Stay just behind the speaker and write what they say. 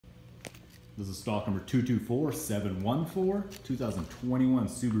This is stock number 224714, 2021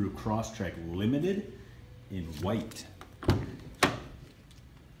 Subaru Crosstrek Limited in white.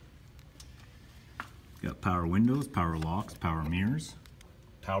 Got power windows, power locks, power mirrors,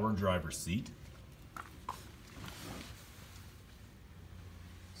 power driver's seat.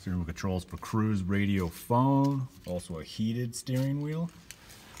 Steering wheel controls for cruise, radio, phone. Also a heated steering wheel.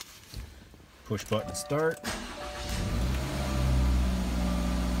 Push button start.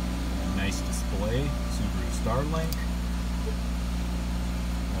 Nice display, Subaru Starlink.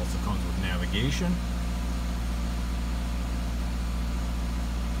 Also comes with navigation.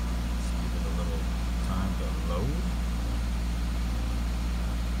 Just give it a little time to load.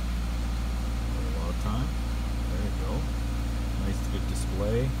 A lot of time. There you go. Nice good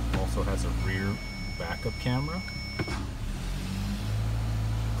display. Also has a rear backup camera.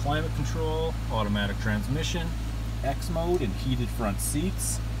 Climate control, automatic transmission, X mode and heated front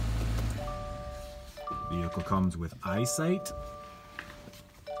seats. Vehicle comes with eyesight,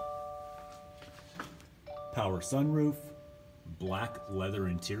 power sunroof, black leather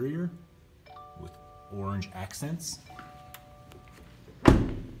interior with orange accents.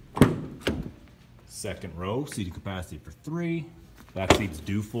 Second row, seating capacity for 3. Back seats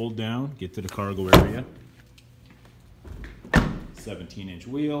do fold down, get to the cargo area. 17-inch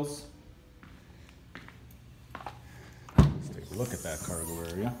wheels. Let's take a look at that cargo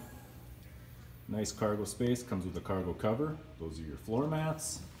area. Nice cargo space, comes with a cargo cover. Those are your floor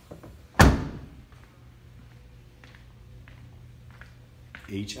mats.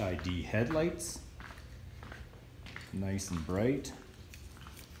 HID headlights. Nice and bright.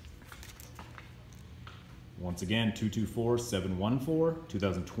 Once again, 224714,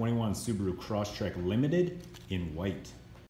 2021 Subaru Crosstrek Limited in white.